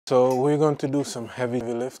So we're going to do some heavy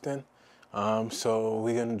lifting. So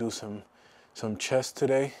we're going to do some chest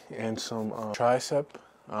today and some tricep.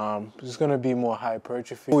 It's going to be more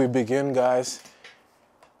hypertrophy. Before we begin, guys,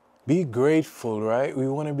 be grateful, right? We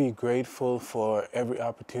want to be grateful for every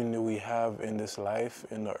opportunity we have in this life,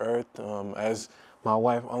 in the earth. As my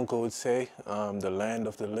wife, uncle would say, the land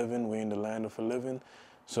of the living. We're in the land of the living.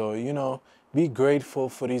 So, you know, be grateful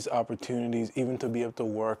for these opportunities, even to be able to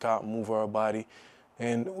work out, move our body.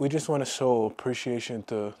 And we just want to show appreciation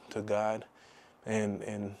to God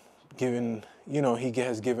and giving, you know, He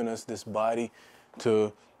has given us this body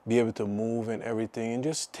to be able to move and everything, and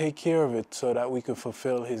just take care of it so that we can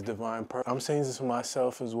fulfill His divine purpose. I'm saying this for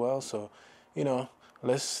myself as well, so, you know,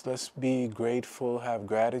 let's be grateful, have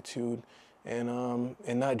gratitude, and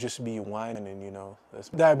not just be whining, you know.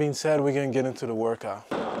 That being said, we're gonna get into the workout.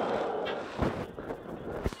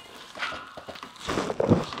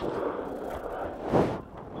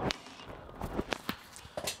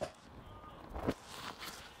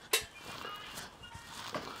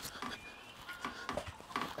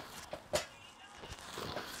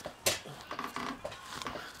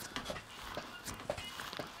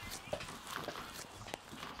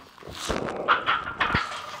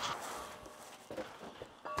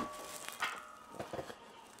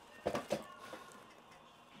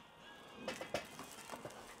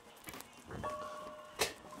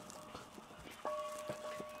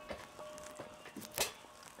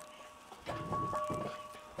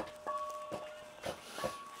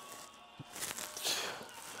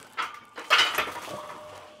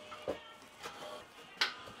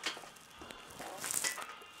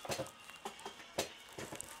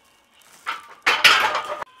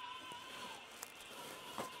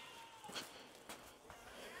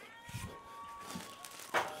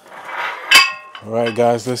 All right,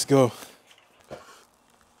 guys, let's go.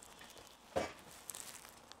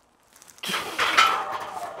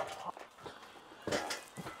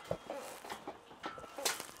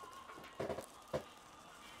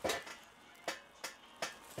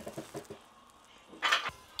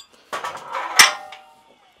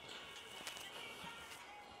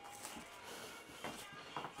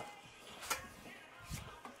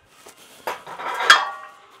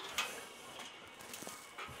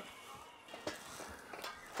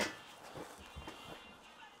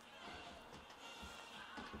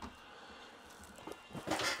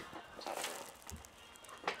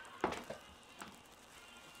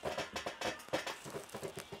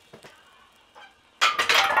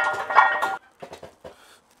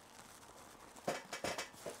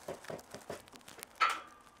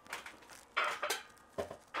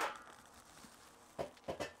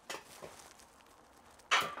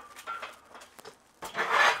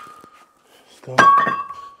 Let's go.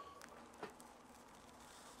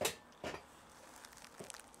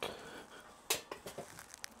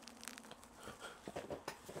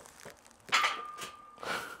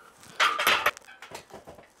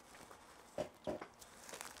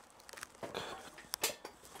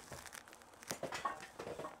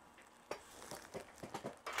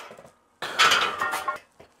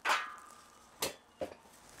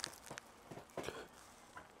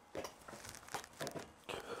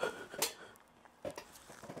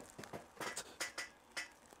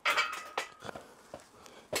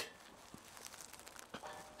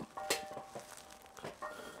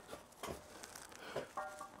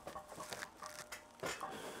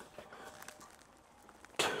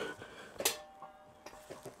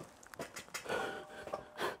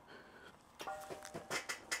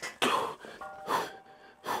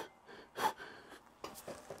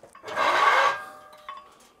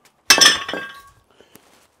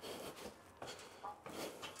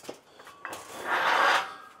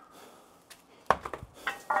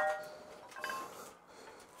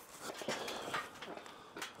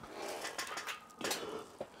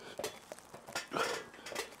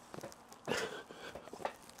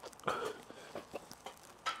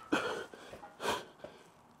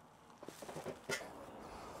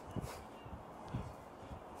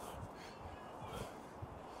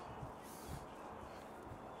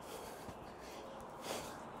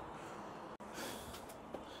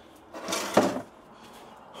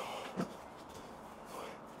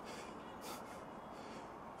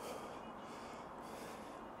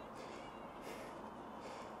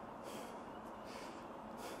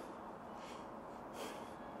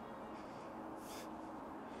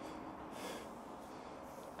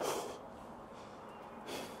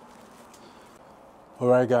 All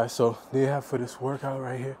right, guys, so there you have for this workout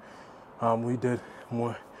right here. We did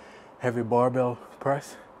more heavy barbell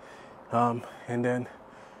press, and then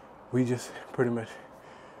we just pretty much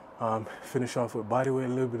Finish off with body weight, a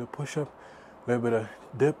little bit of push-up, a little bit of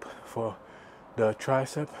dip for the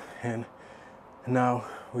tricep, and now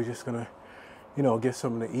we're just gonna, get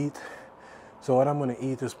something to eat. So what I'm gonna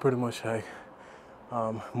eat is pretty much like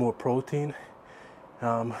more protein.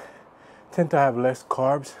 Tend to have less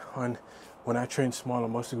carbs when I train smaller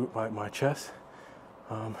muscle group like my chest.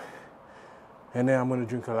 And then I'm gonna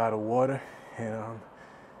drink a lot of water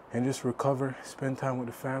and just recover, spend time with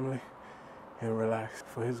the family, and relax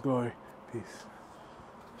for His glory. Peace.